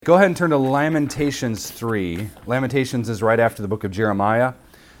Go ahead and turn to Lamentations 3. Lamentations is right after the book of Jeremiah,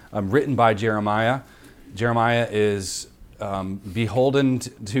 written by Jeremiah. Jeremiah is beholden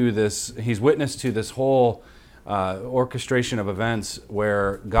to this, he's witness to this whole orchestration of events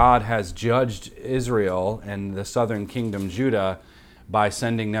where God has judged Israel and the southern kingdom, Judah, by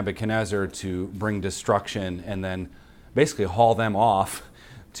sending Nebuchadnezzar to bring destruction and then basically haul them off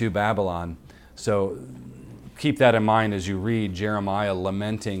to Babylon. So keep that in mind as you read Jeremiah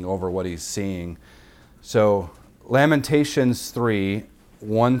lamenting over what he's seeing. So, Lamentations 3,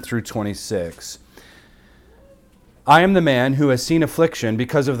 1 through 26. I am the man who has seen affliction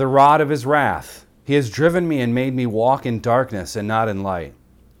because of the rod of his wrath. He has driven me and made me walk in darkness and not in light.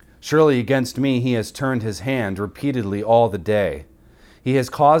 Surely against me he has turned his hand repeatedly all the day. He has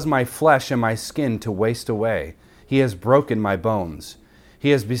caused my flesh and my skin to waste away. He has broken my bones. He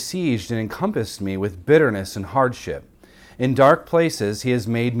has besieged and encompassed me with bitterness and hardship. In dark places he has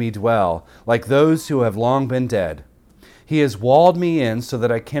made me dwell, like those who have long been dead. He has walled me in so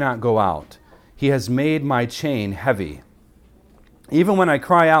that I cannot go out. He has made my chain heavy. Even when I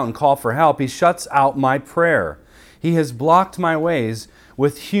cry out and call for help, he shuts out my prayer. He has blocked my ways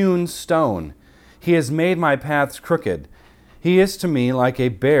with hewn stone. He has made my paths crooked. He is to me like a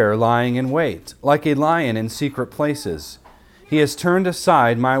bear lying in wait, like a lion in secret places. He has turned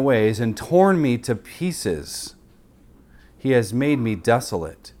aside my ways and torn me to pieces. He has made me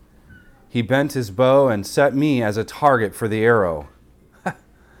desolate. He bent his bow and set me as a target for the arrow.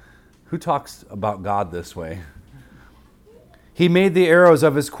 Who talks about God this way? He made the arrows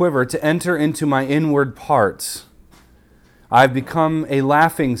of his quiver to enter into my inward parts. I have become a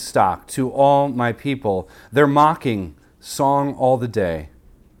laughing stock to all my people, their mocking song all the day.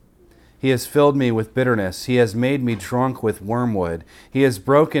 He has filled me with bitterness. He has made me drunk with wormwood. He has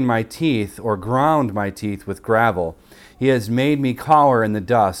broken my teeth or ground my teeth with gravel. He has made me cower in the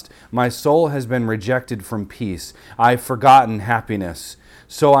dust. My soul has been rejected from peace. I have forgotten happiness.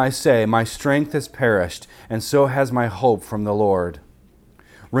 So I say, my strength has perished, and so has my hope from the Lord.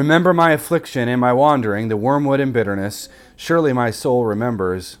 Remember my affliction and my wandering, the wormwood and bitterness. Surely my soul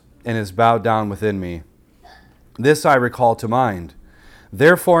remembers and is bowed down within me. This I recall to mind.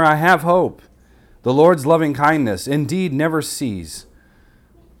 Therefore I have hope. The Lord's loving kindness indeed never cease,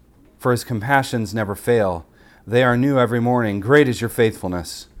 for his compassions never fail. They are new every morning. Great is your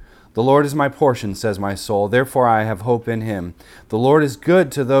faithfulness. The Lord is my portion, says my soul. Therefore I have hope in him. The Lord is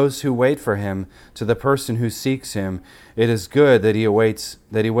good to those who wait for him, to the person who seeks him. It is good that he waits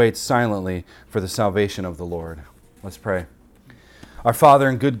silently for the salvation of the Lord. Let's pray. Our Father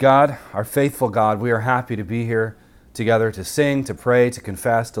and good God, our faithful God, we are happy to be here together to sing, to pray, to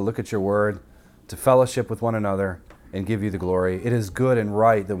confess, to look at your word, to fellowship with one another and give you the glory. It is good and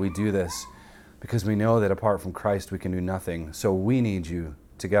right that we do this because we know that apart from Christ we can do nothing. So we need you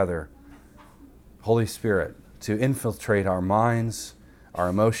together, Holy Spirit, to infiltrate our minds, our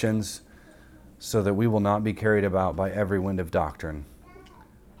emotions, so that we will not be carried about by every wind of doctrine.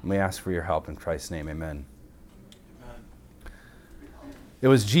 And we ask for your help in Christ's name, amen. It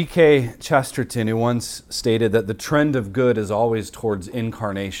was G.K. Chesterton who once stated that the trend of good is always towards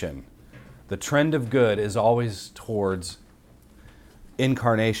incarnation. The trend of good is always towards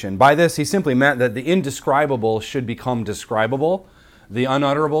incarnation. By this, he simply meant that the indescribable should become describable, the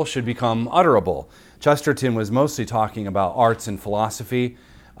unutterable should become utterable. Chesterton was mostly talking about arts and philosophy,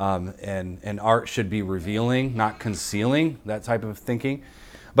 and art should be revealing, not concealing, that type of thinking.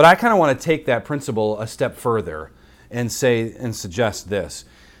 But I kind of want to take that principle a step further and say and suggest this.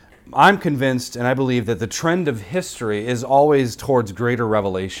 I'm convinced and I believe that the trend of history is always towards greater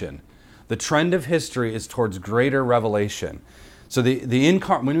revelation. The trend of history is towards greater revelation. So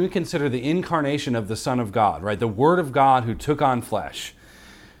when we consider the incarnation of the Son of God, right, the Word of God who took on flesh,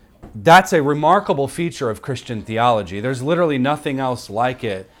 that's a remarkable feature of Christian theology. There's literally nothing else like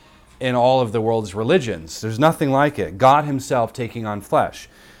it in all of the world's religions. There's nothing like it. God himself taking on flesh.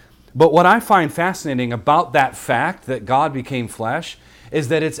 But what I find fascinating about that fact that God became flesh is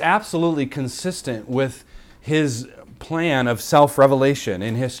that it's absolutely consistent with his plan of self-revelation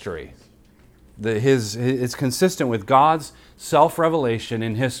in history. It's consistent with God's self-revelation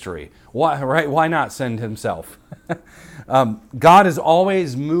in history. Why, right? Why not send himself? God is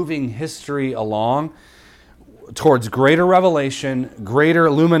always moving history along towards greater revelation,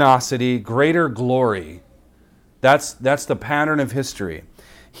 greater luminosity, greater glory. That's the pattern of history.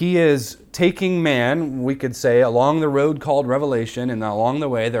 He is taking man, we could say, along the road called revelation, and along the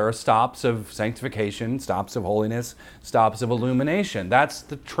way there are stops of sanctification, stops of holiness, stops of illumination. That's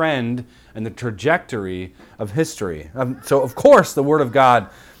the trend and the trajectory of history. So of course the Word of God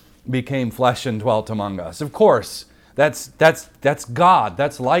became flesh and dwelt among us. Of course, That's God.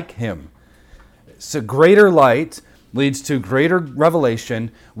 That's like him. So greater light leads to greater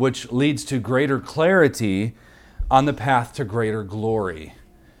revelation, which leads to greater clarity on the path to greater glory.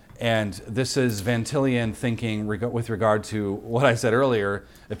 And this is Van Tillian thinking with regard to what I said earlier,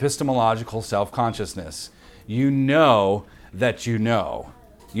 epistemological self-consciousness. You know that you know.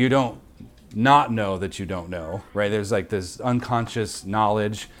 You don't not know that you don't know, right? There's like this unconscious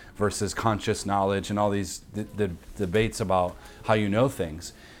knowledge versus conscious knowledge and all these the debates about how you know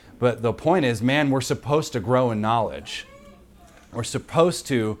things. But the point is, man, we're supposed to grow in knowledge. We're supposed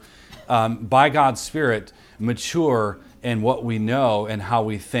to, by God's Spirit, mature in what we know and how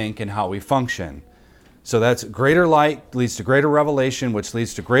we think and how we function. So that's greater light leads to greater revelation, which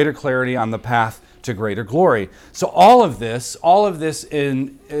leads to greater clarity on the path to greater glory. So all of this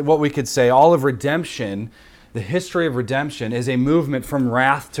in what we could say, all of redemption, the history of redemption is a movement from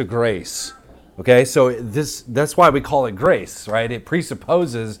wrath to grace. Okay, so that's why we call it grace, right? It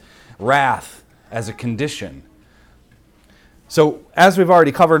presupposes wrath as a condition. So as we've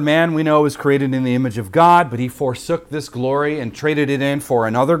already covered, man, we know, was created in the image of God, but he forsook this glory and traded it in for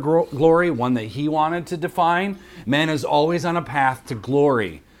another glory, one that he wanted to define. Man is always on a path to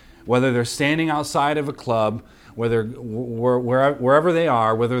glory, whether they're standing outside of a club, wherever they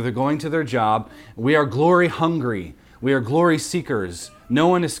are, whether they're going to their job. We are glory hungry. We are glory seekers. No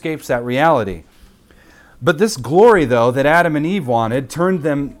one escapes that reality. But this glory, though, that Adam and Eve wanted, turned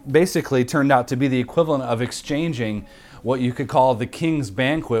out to be the equivalent of exchanging what you could call the king's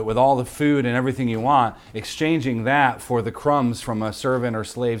banquet with all the food and everything you want, exchanging that for the crumbs from a servant or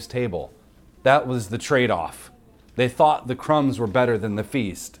slave's table. That was the trade-off. They thought the crumbs were better than the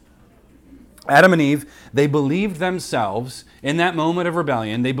feast. Adam and Eve, they believed themselves, in that moment of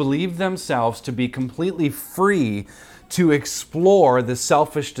rebellion, they believed themselves to be completely free to explore the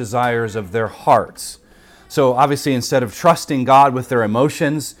selfish desires of their hearts. So obviously, instead of trusting God with their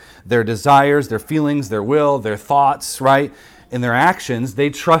emotions, their desires, their feelings, their will, their thoughts, right, and their actions, they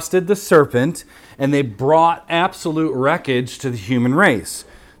trusted the serpent, and they brought absolute wreckage to the human race.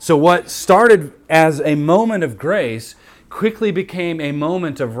 So what started as a moment of grace quickly became a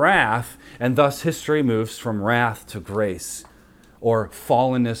moment of wrath, and thus history moves from wrath to grace, or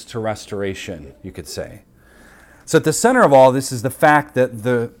fallenness to restoration, you could say. So at the center of all this is the fact that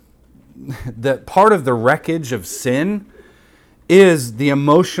that part of the wreckage of sin is the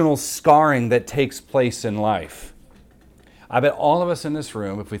emotional scarring that takes place in life. I bet all of us in this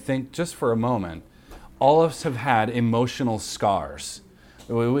room, if we think just for a moment, all of us have had emotional scars.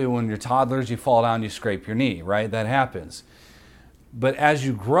 When you're toddlers, you fall down, you scrape your knee, right? That happens. But as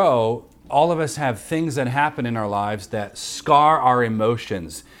you grow, all of us have things that happen in our lives that scar our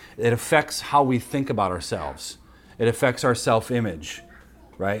emotions. It affects how we think about ourselves. It affects our self-image.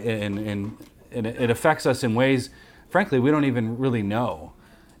 Right? And it affects us in ways, frankly, we don't even really know.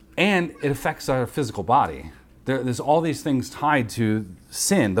 And it affects our physical body. There's all these things tied to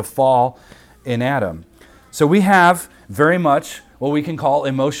sin, the fall in Adam. So we have very much what we can call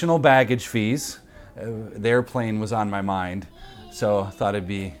emotional baggage fees. The airplane was on my mind, so I thought it'd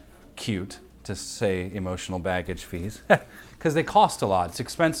be cute to say emotional baggage fees because they cost a lot. It's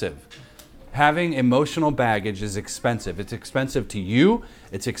expensive. Having emotional baggage is expensive. It's expensive to you.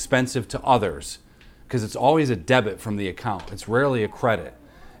 It's expensive to others because it's always a debit from the account. It's rarely a credit.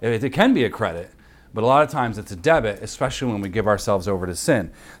 It can be a credit, but a lot of times it's a debit, especially when we give ourselves over to sin.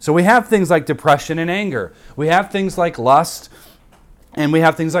 So we have things like depression and anger. We have things like lust, and we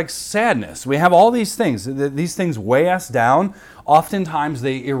have things like sadness. We have all these things. These things weigh us down. Oftentimes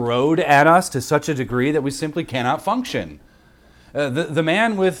they erode at us to such a degree that we simply cannot function. The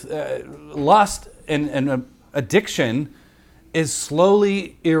man with lust and addiction is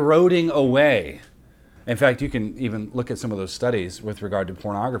slowly eroding away. In fact, you can even look at some of those studies with regard to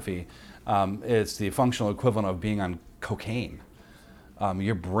pornography. It's the functional equivalent of being on cocaine.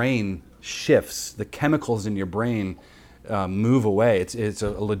 Your brain shifts. The chemicals in your brain move away. It's a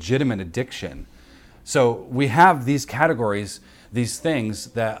legitimate addiction. So we have these categories, these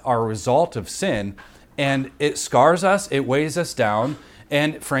things that are a result of sin, and it scars us, it weighs us down,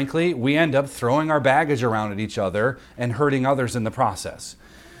 and frankly, we end up throwing our baggage around at each other and hurting others in the process.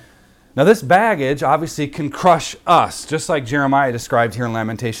 Now, this baggage obviously can crush us, just like Jeremiah described here in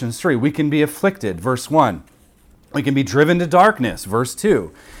Lamentations 3. We can be afflicted, verse 1. We can be driven to darkness, verse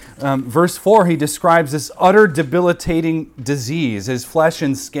 2. Verse 4, he describes this utter debilitating disease. His flesh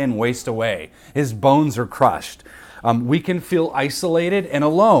and skin waste away. His bones are crushed. We can feel isolated and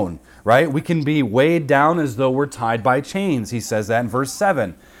alone, right? We can be weighed down as though we're tied by chains. He says that in verse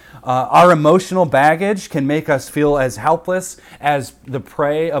 7. Our emotional baggage can make us feel as helpless as the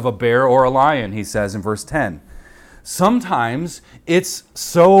prey of a bear or a lion, he says in verse 10. Sometimes it's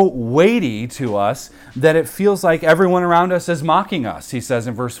so weighty to us that it feels like everyone around us is mocking us, he says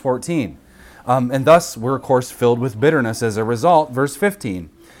in verse 14. And thus we're, of course, filled with bitterness as a result. Verse 15.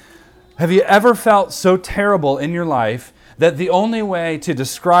 Have you ever felt so terrible in your life that the only way to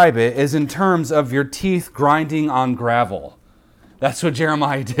describe it is in terms of your teeth grinding on gravel? That's what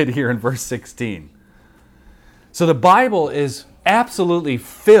Jeremiah did here in verse 16. So the Bible is absolutely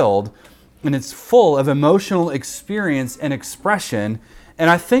filled, and it's full of emotional experience and expression, and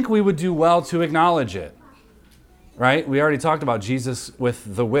I think we would do well to acknowledge it. Right? We already talked about Jesus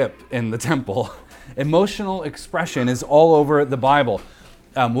with the whip in the temple. Emotional expression is all over the Bible.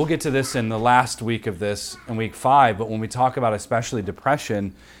 We'll get to this in the last week of this, in week 5, but when we talk about especially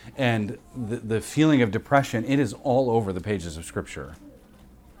depression and the feeling of depression, it is all over the pages of Scripture.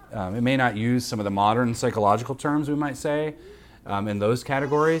 It may not use some of the modern psychological terms, we might say, in those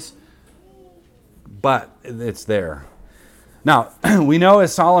categories, but it's there. Now, we know,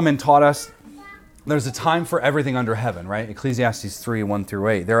 as Solomon taught us, there's a time for everything under heaven, right? Ecclesiastes 3, 1 through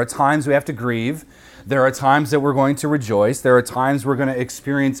 8. There are times we have to grieve. There are times that we're going to rejoice. There are times we're going to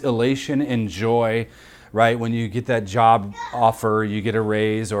experience elation and joy, right? When you get that job offer, you get a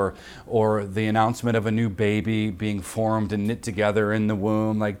raise, or the announcement of a new baby being formed and knit together in the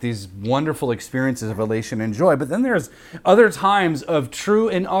womb, like these wonderful experiences of elation and joy. But then there's other times of true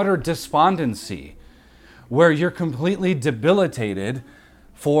and utter despondency, where you're completely debilitated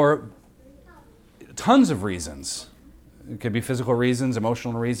for tons of reasons. It could be physical reasons,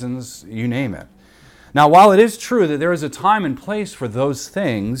 emotional reasons, you name it. Now, while it is true that there is a time and place for those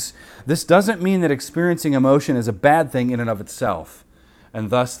things, this doesn't mean that experiencing emotion is a bad thing in and of itself, and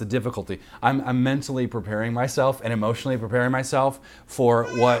thus the difficulty. I'm mentally preparing myself and emotionally preparing myself for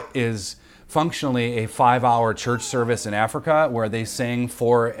what is functionally a 5-hour church service in Africa where they sing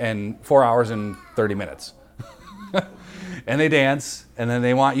 4 hours and 30 minutes. And they dance, and then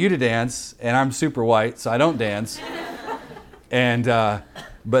they want you to dance, and I'm super white, so I don't dance. And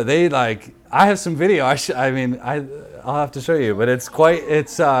but they I have some video. I'll have to show you, but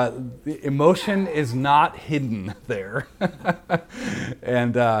the emotion is not hidden there,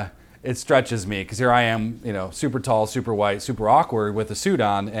 and it stretches me because here I am, super tall, super white, super awkward with a suit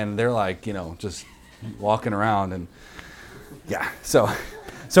on, and they're just walking around, and yeah, so.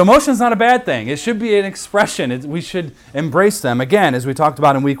 So emotion's not a bad thing. It should be an expression. We should embrace them. Again, as we talked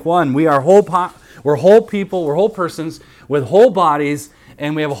about in week 1, we're whole people, we're whole persons with whole bodies,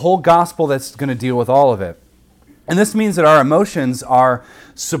 and we have a whole gospel that's going to deal with all of it. And this means that our emotions are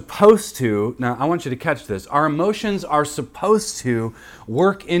supposed to, now I want you to catch this, our emotions are supposed to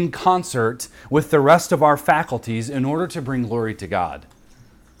work in concert with the rest of our faculties in order to bring glory to God.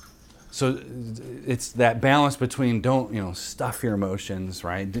 So it's that balance between don't, stuff your emotions,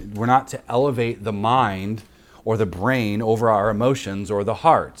 right? We're not to elevate the mind or the brain over our emotions or the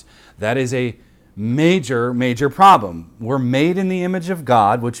heart. That is a major, major problem. We're made in the image of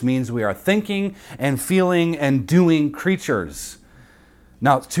God, which means we are thinking and feeling and doing creatures.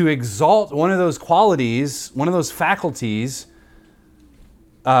 Now, to exalt one of those qualities, one of those faculties,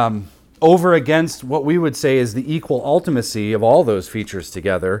 over against what we would say is the equal ultimacy of all those features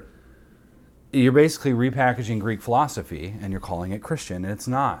together, you're basically repackaging Greek philosophy and you're calling it Christian, and it's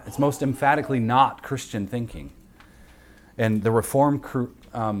not. It's most emphatically not Christian thinking. And the Reformed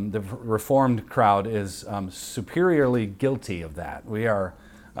crowd is superiorly guilty of that. We are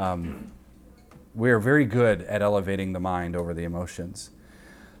very good at elevating the mind over the emotions.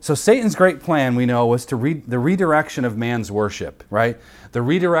 So Satan's great plan, we know, was the redirection of man's worship, right? The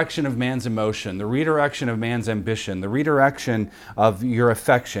redirection of man's emotion, the redirection of man's ambition, the redirection of your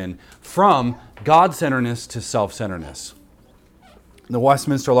affection from God-centeredness to self-centeredness. The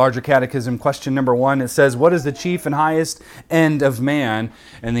Westminster Larger Catechism, question number 1, it says, what is the chief and highest end of man?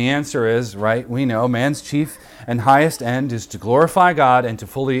 And the answer is, right, we know, man's chief and highest end is to glorify God and to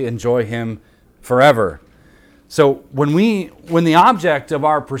fully enjoy Him forever. So when the object of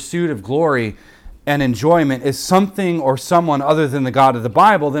our pursuit of glory and enjoyment is something or someone other than the God of the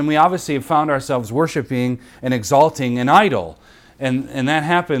Bible, then we obviously have found ourselves worshiping and exalting an idol. And that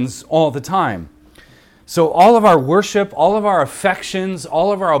happens all the time. So all of our worship, all of our affections,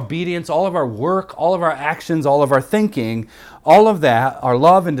 all of our obedience, all of our work, all of our actions, all of our thinking, all of that, our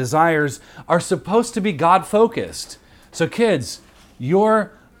love and desires, are supposed to be God-focused. So kids,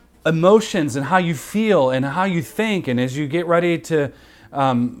 your emotions and how you feel and how you think, and as you get ready to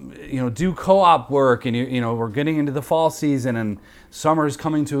do co-op work, and we're getting into the fall season and summer's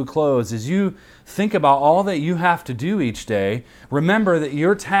coming to a close, as you think about all that you have to do each day, remember that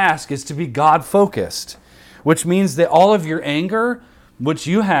your task is to be God-focused, which means that all of your anger, which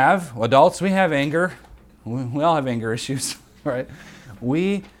you have, adults, we have anger, We all have anger issues, right?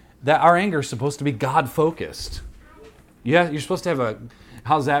 Our anger is supposed to be God-focused. Yeah, you're supposed to have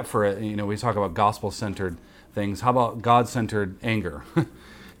how's that for we talk about gospel-centered things. How about God-centered anger?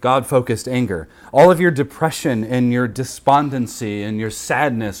 God-focused anger. All of your depression and your despondency and your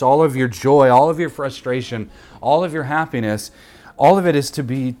sadness, all of your joy, all of your frustration, all of your happiness, all of it is to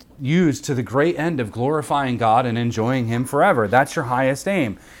be used to the great end of glorifying God and enjoying Him forever. That's your highest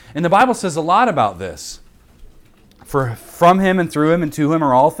aim. And the Bible says a lot about this. For from Him and through Him and to Him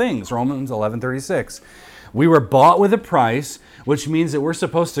are all things, Romans 11:36. We were bought with a price, which means that we're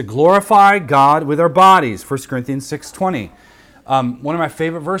supposed to glorify God with our bodies, 1 Corinthians 6:20. One of my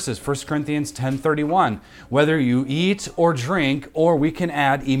favorite verses, 1 Corinthians 10:31. Whether you eat or drink, or we can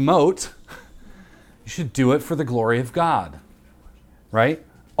add emote, you should do it for the glory of God. Right?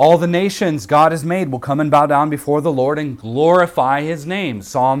 All the nations God has made will come and bow down before the Lord and glorify His name,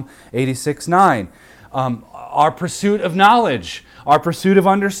 Psalm 86:9. Our pursuit of knowledge, our pursuit of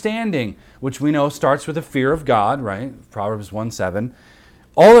understanding, which we know starts with the fear of God, right? Proverbs 1:7.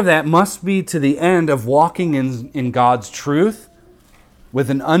 All of that must be to the end of walking in God's truth with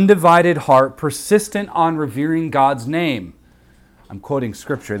an undivided heart, persistent on revering God's name. I'm quoting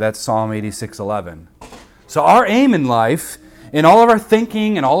Scripture. That's Psalm 86:11. So our aim in life, in all of our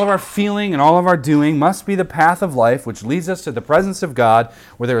thinking and all of our feeling and all of our doing, must be the path of life which leads us to the presence of God,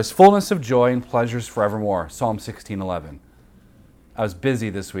 where there is fullness of joy and pleasures forevermore. Psalm 16:11. I was busy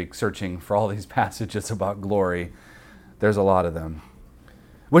this week searching for all these passages about glory. There's a lot of them.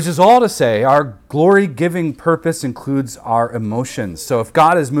 Which is all to say, our glory-giving purpose includes our emotions. So if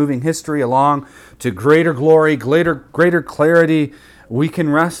God is moving history along to greater glory, greater clarity, we can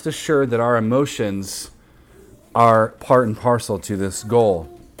rest assured that our emotions are part and parcel to this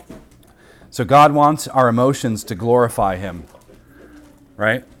goal. So God wants our emotions to glorify Him,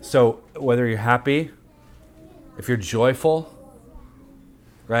 right? So whether you're happy, if you're joyful,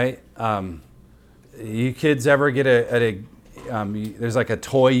 right? You kids ever get there's like a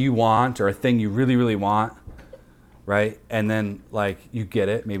toy you want or a thing you really, really want, right? And then like you get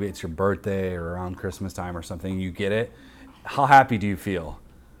it. Maybe it's your birthday or around Christmas time or something. You get it. How happy do you feel?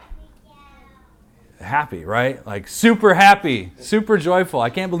 Happy, right? Like super happy, super joyful. I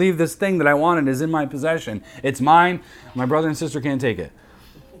can't believe this thing that I wanted is in my possession. It's mine. My brother and sister can't take it.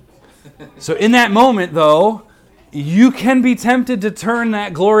 So in that moment, though, you can be tempted to turn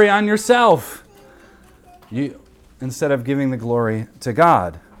that glory on yourself. Instead of giving the glory to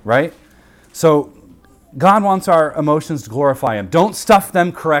God, right? So God wants our emotions to glorify Him. Don't stuff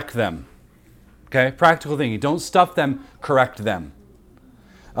them, correct them. Okay? Practical thinking. Don't stuff them, correct them.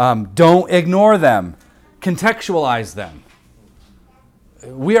 Don't ignore them. Contextualize them.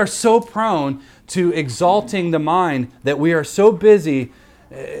 We are so prone to exalting the mind that we are so busy,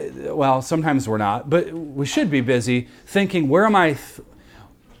 well, sometimes we're not, but we should be busy thinking,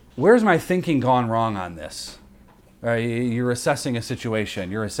 where's my thinking gone wrong on this? You're assessing a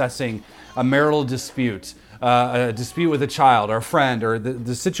situation. You're assessing a marital dispute, a dispute with a child or a friend, or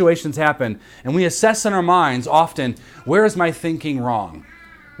the situations happen. And we assess in our minds often, where is my thinking wrong?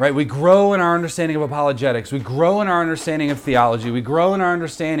 Right? We grow in our understanding of apologetics. We grow in our understanding of theology. We grow in our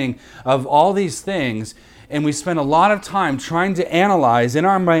understanding of all these things. And we spend a lot of time trying to analyze in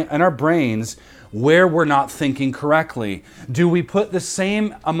our brains where we're not thinking correctly. Do we put the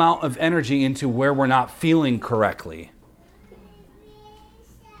same amount of energy into where we're not feeling correctly?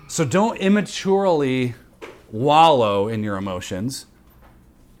 So don't immaturely wallow in your emotions.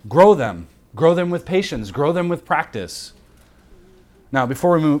 Grow them. Grow them with patience. Grow them with practice. Now,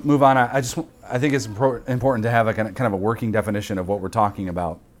 before we move on, I think it's important to have a kind of a working definition of what we're talking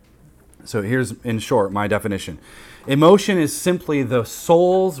about. So here's, in short, my definition. Emotion is simply the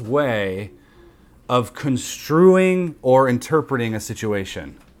soul's way of construing or interpreting a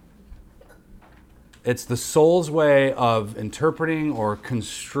situation. It's the soul's way of interpreting or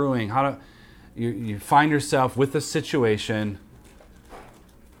construing. You find yourself with a situation.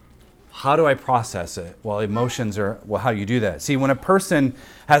 How do I process it? Well, emotions are how you do that. See, when a person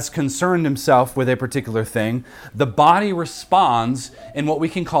has concerned himself with a particular thing, the body responds in what we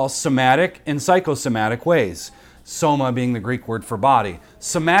can call somatic and psychosomatic ways. Soma being the Greek word for body.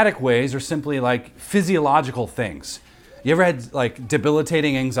 Somatic ways are simply like physiological things. You ever had like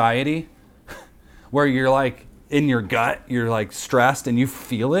debilitating anxiety where you're like in your gut, you're like stressed and you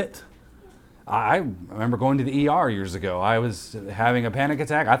feel it? I remember going to the ER years ago. I was having a panic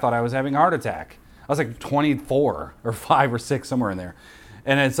attack. I thought I was having a heart attack. I was like 24 or 5 or 6, somewhere in there.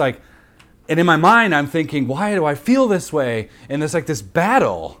 And it's like, and in my mind, I'm thinking, why do I feel this way? And there's like this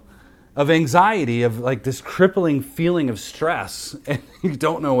battle of anxiety, of like this crippling feeling of stress, and you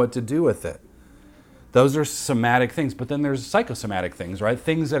don't know what to do with it. Those are somatic things. But then there's psychosomatic things, right?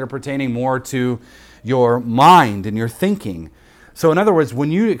 Things that are pertaining more to your mind and your thinking. So in other words,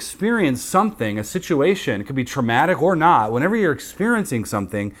 when you experience something, a situation, it could be traumatic or not, whenever you're experiencing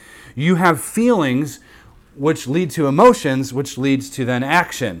something, you have feelings which lead to emotions, which leads to then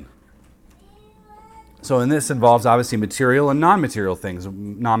action. So and this involves obviously material and non-material things,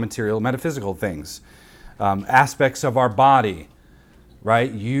 non-material, metaphysical things, aspects of our body,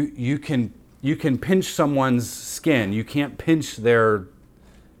 right? You can pinch someone's skin. You can't pinch their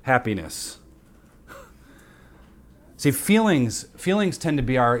happiness. See, feelings tend to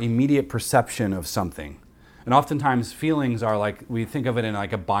be our immediate perception of something. And oftentimes feelings are like, we think of it in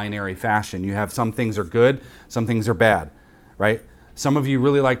like a binary fashion. You have some things are good, some things are bad, right? Some of you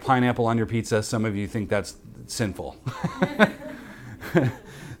really like pineapple on your pizza. Some of you think that's sinful.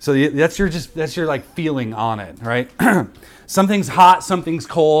 So that's your like feeling on it, right? Something's hot, something's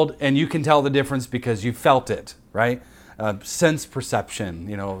cold, and you can tell the difference because you felt it, right? Sense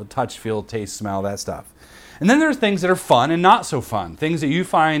perception, touch, feel, taste, smell, that stuff. And then there's things that are fun and not so fun, things that you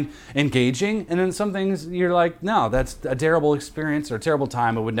find engaging, and then some things you're like, no, that's a terrible experience or a terrible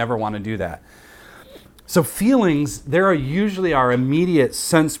time. I would never want to do that. So feelings, there are usually our immediate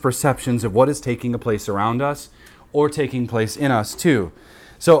sense perceptions of what is taking place around us or taking place in us too.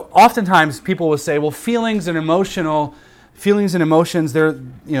 So oftentimes people will say, well, feelings and emotions,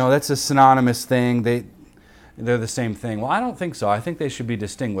 that's a synonymous thing. They're the same thing. Well, I don't think so. I think they should be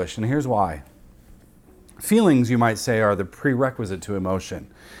distinguished, and here's why. Feelings, you might say, are the prerequisite to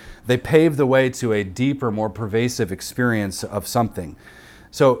emotion. They pave the way to a deeper, more pervasive experience of something.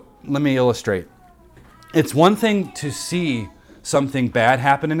 So let me illustrate. It's one thing to see something bad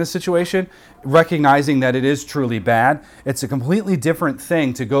happen in a situation, recognizing that it is truly bad. It's a completely different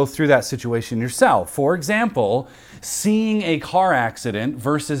thing to go through that situation yourself. For example, seeing a car accident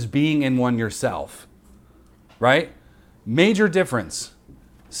versus being in one yourself, right? Major difference.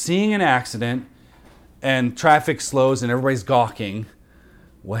 Seeing an accident and traffic slows and everybody's gawking.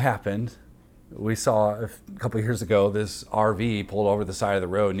 What happened? We saw a couple of years ago this RV pulled over the side of the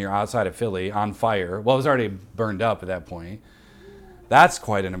road near outside of Philly on fire. Well, it was already burned up at that point. That's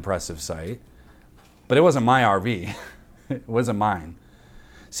quite an impressive sight. But it wasn't my RV. It wasn't mine.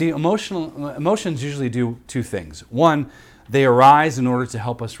 See, emotions usually do two things. One, they arise in order to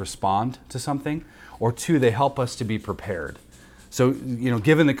help us respond to something, or two, they help us to be prepared. So,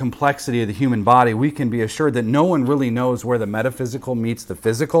 given the complexity of the human body, we can be assured that no one really knows where the metaphysical meets the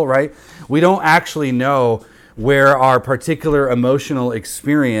physical, right? We don't actually know where our particular emotional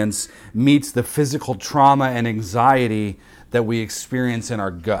experience meets the physical trauma and anxiety that we experience in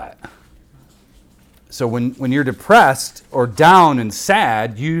our gut. So when you're depressed or down and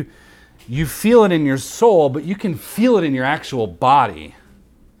sad, you feel it in your soul, but you can feel it in your actual body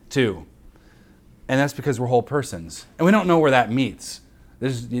too. And that's because we're whole persons. And we don't know where that meets.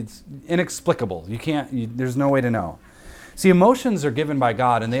 It's inexplicable. There's no way to know. See, emotions are given by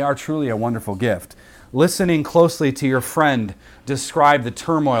God, and they are truly a wonderful gift. Listening closely to your friend describe the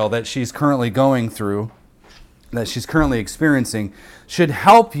turmoil that she's currently going through, that she's currently experiencing, should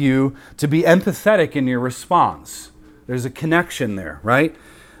help you to be empathetic in your response. There's a connection there, right?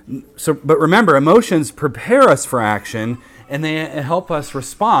 But remember, emotions prepare us for action, and they help us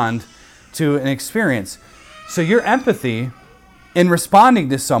respond to an experience. So your empathy in responding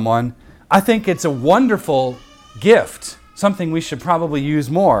to someone, I think it's a wonderful gift, something we should probably use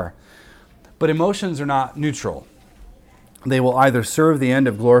more. But emotions are not neutral. They will either serve the end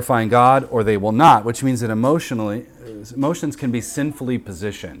of glorifying God or they will not, which means that emotions can be sinfully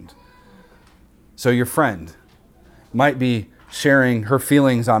positioned. So your friend might be sharing her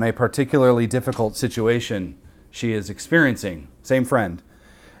feelings on a particularly difficult situation she is experiencing, same friend.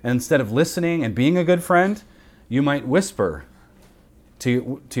 And instead of listening and being a good friend, you might whisper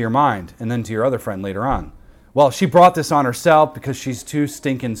to your mind and then to your other friend later on. Well, she brought this on herself because she's too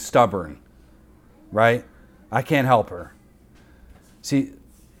stinking stubborn, right? I can't help her. See,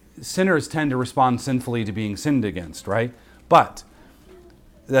 sinners tend to respond sinfully to being sinned against, right? But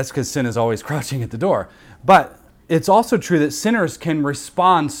that's because sin is always crouching at the door. But it's also true that sinners can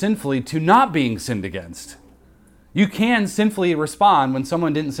respond sinfully to not being sinned against. You can sinfully respond when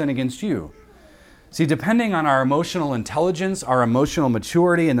someone didn't sin against you. See, depending on our emotional intelligence, our emotional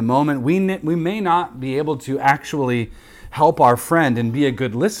maturity in the moment, we may not be able to actually help our friend and be a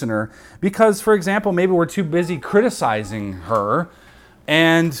good listener because, for example, maybe we're too busy criticizing her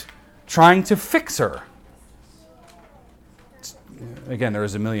and trying to fix her. Again,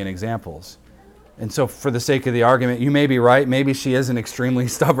 there's a million examples. And so for the sake of the argument, you may be right. Maybe she is an extremely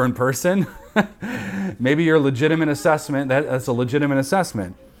stubborn person. Maybe your legitimate assessment, that's a legitimate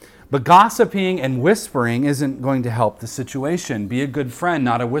assessment. But gossiping and whispering isn't going to help the situation. Be a good friend,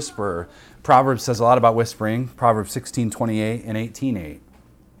 not a whisperer. Proverbs says a lot about whispering. Proverbs 16:28 and 18:8.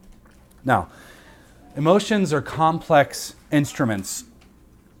 Now, emotions are complex instruments.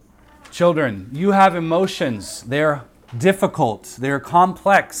 Children, you have emotions. They're difficult. They're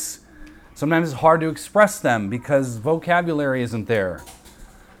complex. Sometimes it's hard to express them because vocabulary isn't there.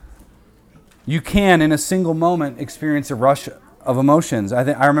 You can, in a single moment, experience a rush of emotions.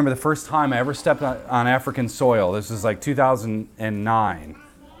 I remember the first time I ever stepped on African soil. This was like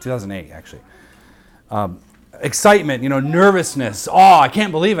 2008 actually. Excitement, nervousness, awe. I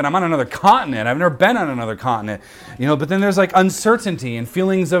can't believe it. I'm on another continent. I've never been on another continent. But then there's like uncertainty and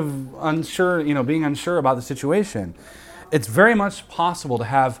feelings of being unsure about the situation. It's very much possible to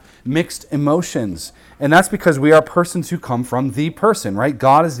have mixed emotions. And that's because we are persons who come from the person, right?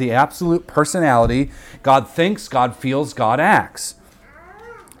 God is the absolute personality. God thinks, God feels, God acts.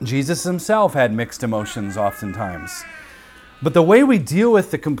 Jesus himself had mixed emotions oftentimes. But the way we deal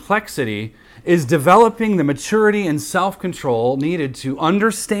with the complexity is developing the maturity and self-control needed to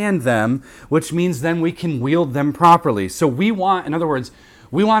understand them, which means then we can wield them properly. So we want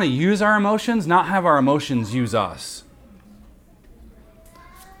to use our emotions, not have our emotions use us.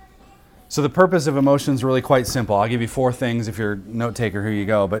 So the purpose of emotions is really quite simple. I'll give you 4 things. If you're a note taker, here you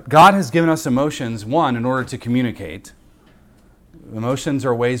go. But God has given us emotions, 1, in order to communicate. Emotions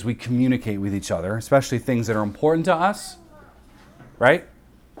are ways we communicate with each other, especially things that are important to us, right?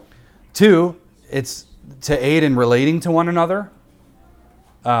 2, it's to aid in relating to one another,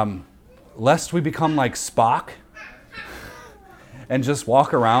 lest we become like Spock and just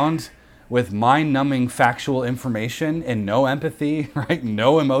walk around with mind-numbing factual information and no empathy, right?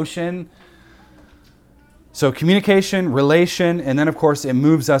 No emotion. So communication, relation, and then of course it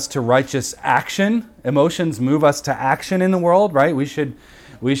moves us to righteous action. Emotions move us to action in the world, right? We should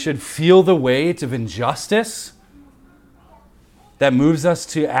feel the weight of injustice. That moves us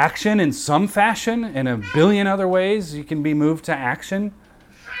to action in some fashion. In a billion other ways, you can be moved to action.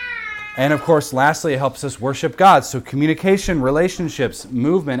 And of course, lastly, it helps us worship God. So communication, relationships,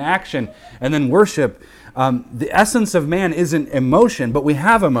 movement, action, and then worship. The essence of man isn't emotion, but we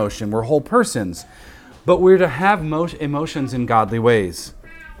have emotion. We're whole persons. But we're to have emotions in godly ways.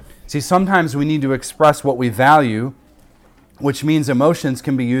 See, sometimes we need to express what we value, which means emotions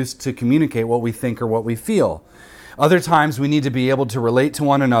can be used to communicate what we think or what we feel. Other times we need to be able to relate to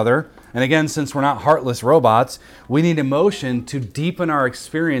one another. And again, since we're not heartless robots, we need emotion to deepen our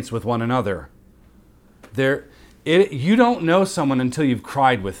experience with one another. You don't know someone until you've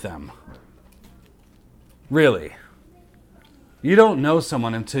cried with them. Really. You don't know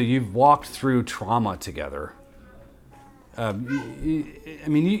someone until you've walked through trauma together.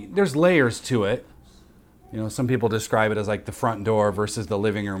 There's layers to it. Some people describe it as like the front door versus the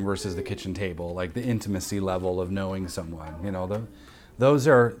living room versus the kitchen table, like the intimacy level of knowing someone. Those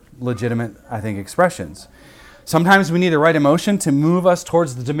are legitimate, I think, expressions. Sometimes we need the right emotion to move us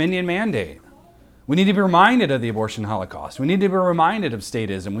towards the dominion mandate. We need to be reminded of the abortion holocaust. We need to be reminded of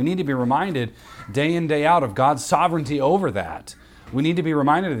statism. We need to be reminded day in, day out of God's sovereignty over that. We need to be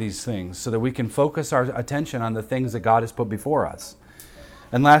reminded of these things so that we can focus our attention on the things that God has put before us.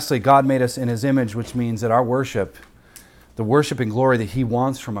 And lastly, God made us in His image, which means that our worship, the worship and glory that He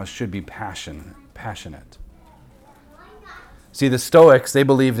wants from us, should be passionate. See, the Stoics, they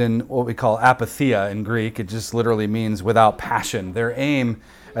believed in what we call apatheia in Greek. It just literally means without passion. Their aim,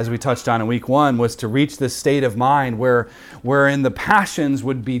 as we touched on in week 1, was to reach this state of mind wherein the passions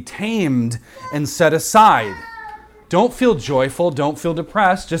would be tamed and set aside. Don't feel joyful, don't feel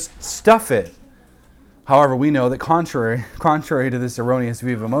depressed, just stuff it. However, we know that contrary to this erroneous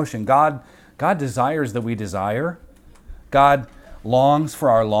view of emotion, God desires that we desire. God longs for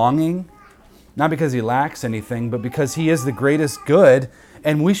our longing, not because He lacks anything, but because He is the greatest good,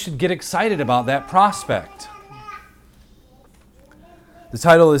 and we should get excited about that prospect. The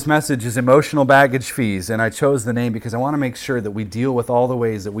title of this message is Emotional Baggage Fees, and I chose the name because I want to make sure that we deal with all the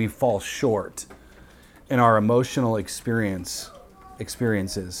ways that we fall short in our emotional experiences.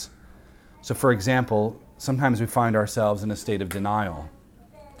 So for example, sometimes we find ourselves in a state of denial.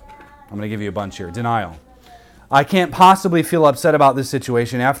 I'm going to give you a bunch here. Denial. I can't possibly feel upset about this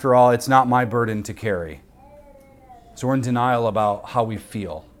situation. After all, it's not my burden to carry. So we're in denial about how we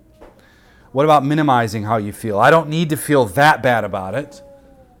feel. What about minimizing how you feel? I don't need to feel that bad about it.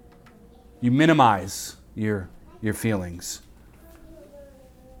 You minimize your feelings.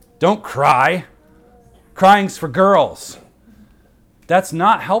 Don't cry. Crying's for girls. That's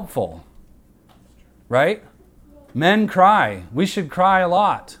not helpful. Right? Men cry. We should cry a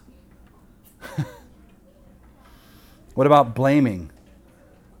lot. What about blaming?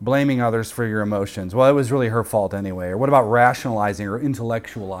 blaming others for your emotions. Well, it was really her fault anyway. Or what about rationalizing or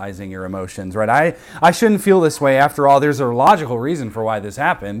intellectualizing your emotions, right? I shouldn't feel this way. After all, there's a logical reason for why this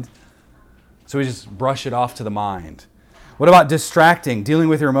happened. So we just brush it off to the mind. What about distracting, dealing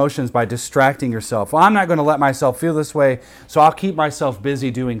with your emotions by distracting yourself? Well, I'm not going to let myself feel this way, so I'll keep myself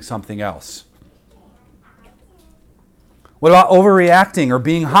busy doing something else. What about overreacting or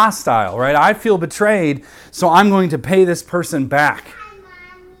being hostile, right? I feel betrayed, so I'm going to pay this person back.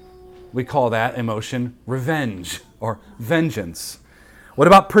 We call that emotion revenge or vengeance. What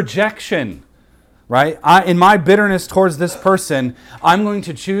about projection, right? In my bitterness towards this person, I'm going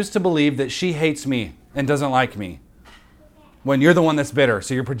to choose to believe that she hates me and doesn't like me. When you're the one that's bitter,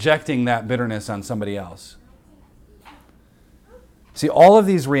 so you're projecting that bitterness on somebody else. See, all of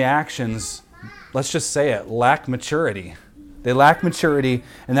these reactions, let's just say it, lack maturity. They lack maturity,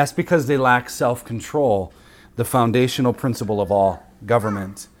 and that's because they lack self-control, the foundational principle of all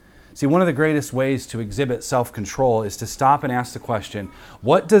government. See, one of the greatest ways to exhibit self-control is to stop and ask the question,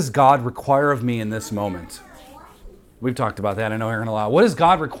 what does God require of me in this moment? We've talked about that, I know, Aaron, a lot. What does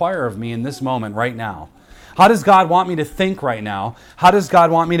God require of me in this moment right now? How does God want me to think right now? How does God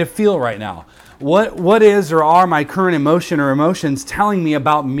want me to feel right now? What is or are my current emotion or emotions telling me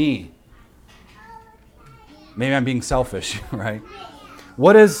about me? Maybe I'm being selfish, right?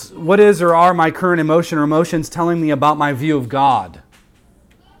 What is or are my current emotion or emotions telling me about my view of God?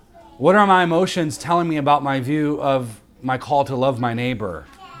 What are my emotions telling me about my view of my call to love my neighbor?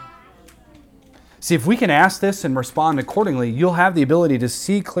 See, if we can ask this and respond accordingly, you'll have the ability to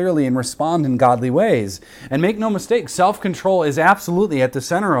see clearly and respond in godly ways. And make no mistake, self-control is absolutely at the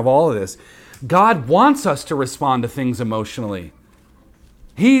center of all of this. God wants us to respond to things emotionally.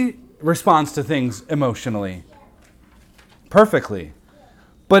 He responds to things emotionally perfectly.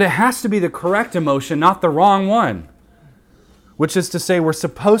 But it has to be the correct emotion, not the wrong one. Which is to say, we're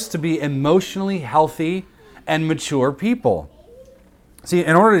supposed to be emotionally healthy and mature people. See,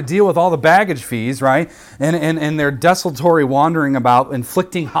 in order to deal with all the baggage fees, right, and their desultory wandering about,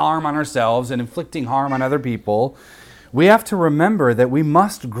 inflicting harm on ourselves and inflicting harm on other people, we have to remember that we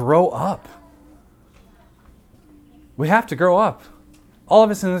must grow up. We have to grow up. All of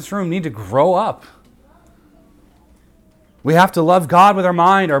us in this room need to grow up. We have to love God with our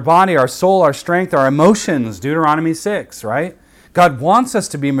mind, our body, our soul, our strength, our emotions, Deuteronomy 6, right? God wants us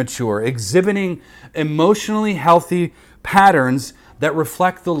to be mature, exhibiting emotionally healthy patterns that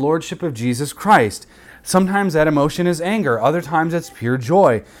reflect the lordship of Jesus Christ. Sometimes that emotion is anger. Other times it's pure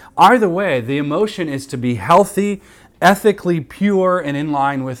joy. Either way, the emotion is to be healthy, ethically pure, and in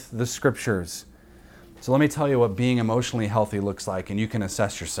line with the Scriptures. So let me tell you what being emotionally healthy looks like, and you can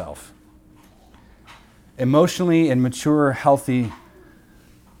assess yourself. Emotionally and mature, healthy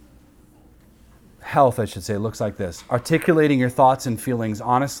health, looks like this. Articulating your thoughts and feelings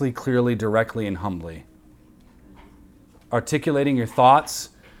honestly, clearly, directly, and humbly. Articulating your thoughts,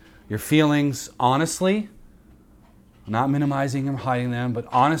 your feelings honestly, not minimizing them, hiding them, but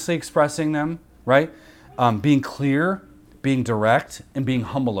honestly expressing them, right? Being clear, being direct, and being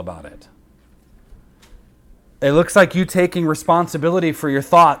humble about it. It looks like you taking responsibility for your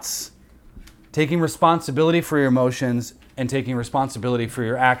thoughts, taking responsibility for your emotions, and taking responsibility for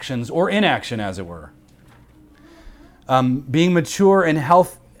your actions or inaction, as it were. Being mature and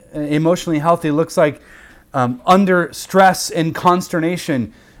emotionally healthy looks like under stress and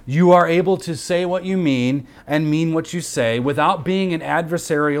consternation, you are able to say what you mean and mean what you say without being an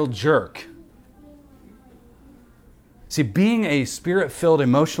adversarial jerk. See, being a spirit-filled,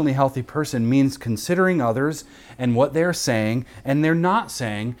 emotionally healthy person means considering others and what they're saying and they're not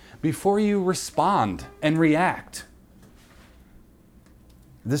saying before you respond and react.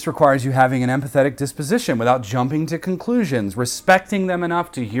 This requires you having an empathetic disposition without jumping to conclusions, respecting them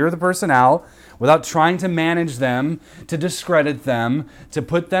enough to hear the person out without trying to manage them, to discredit them, to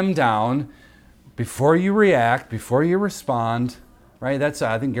put them down before you react, before you respond. Right? That's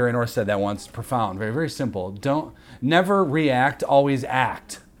I think Gary North said that once. Profound, very, very simple. Never react, always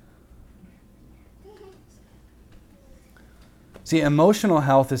act. See, emotional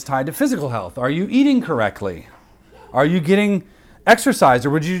health is tied to physical health. Are you eating correctly? Are you getting exercise,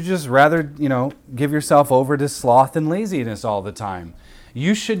 or would you just rather, give yourself over to sloth and laziness all the time?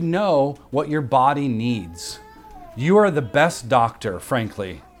 You should know what your body needs. You are the best doctor,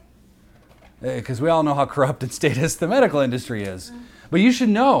 frankly, because we all know how corrupt and statist the medical industry is. But you should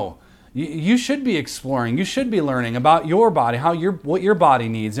know. You should be exploring. You should be learning about your body, what your body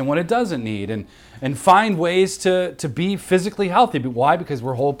needs and what it doesn't need, and find ways to be physically healthy. But why? Because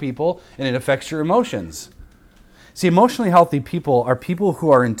we're whole people, and it affects your emotions. See, emotionally healthy people are people who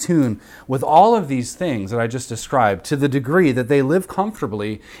are in tune with all of these things that I just described to the degree that they live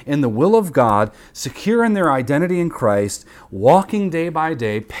comfortably in the will of God, secure in their identity in Christ, walking day by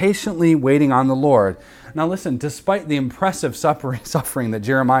day, patiently waiting on the Lord. Now listen, despite the impressive suffering that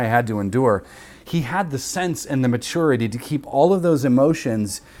Jeremiah had to endure, he had the sense and the maturity to keep all of those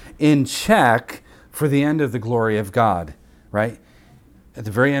emotions in check for the end of the glory of God, right? At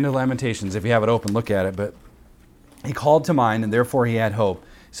the very end of Lamentations, if you have it open, look at it, but he called to mind, and therefore he had hope.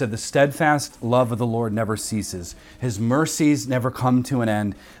 He said, the steadfast love of the Lord never ceases. His mercies never come to an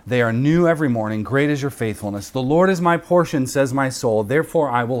end. They are new every morning. Great is your faithfulness. The Lord is my portion, says my soul. Therefore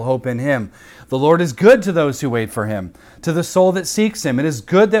I will hope in him. The Lord is good to those who wait for him, to the soul that seeks him. It is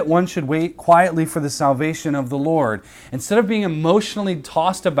good that one should wait quietly for the salvation of the Lord. Instead of being emotionally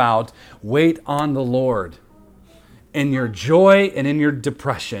tossed about, wait on the Lord. In your joy and in your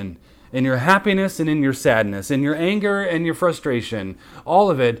depression, in your happiness and in your sadness, in your anger and your frustration, all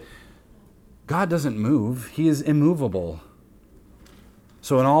of it, God doesn't move. He is immovable.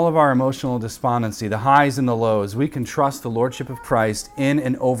 So in all of our emotional despondency, the highs and the lows, we can trust the Lordship of Christ in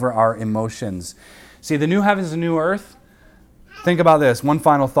and over our emotions. See, the new heavens and new earth, think about this, one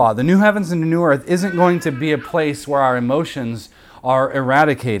final thought. The new heavens and the new earth isn't going to be a place where our emotions are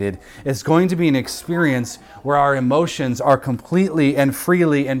eradicated. It's going to be an experience where our emotions are completely and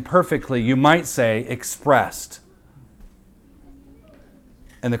freely and perfectly, you might say, expressed.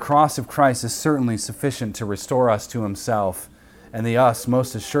 And the cross of Christ is certainly sufficient to restore us to himself, and the us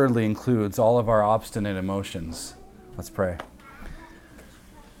most assuredly includes all of our obstinate emotions. Let's pray.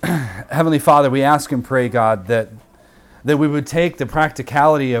 Heavenly Father, we ask and pray, God, that we would take the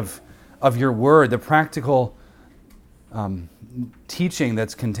practicality of your word, the practical teaching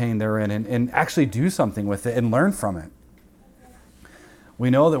that's contained therein, and actually do something with it and learn from it. We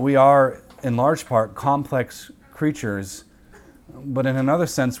know that we are, in large part, complex creatures, but in another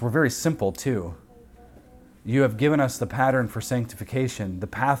sense, we're very simple too. You have given us the pattern for sanctification, the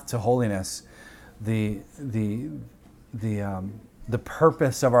path to holiness, the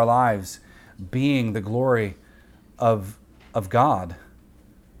purpose of our lives being the glory of God.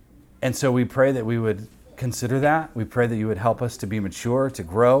 And so we pray that we would consider that. We pray that you would help us to be mature, to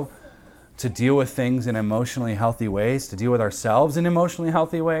grow, to deal with things in emotionally healthy ways, to deal with ourselves in emotionally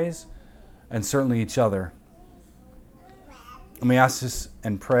healthy ways, and certainly each other. And we ask this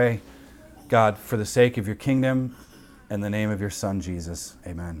and pray, God, for the sake of your kingdom and the name of your Son, Jesus.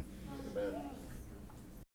 Amen.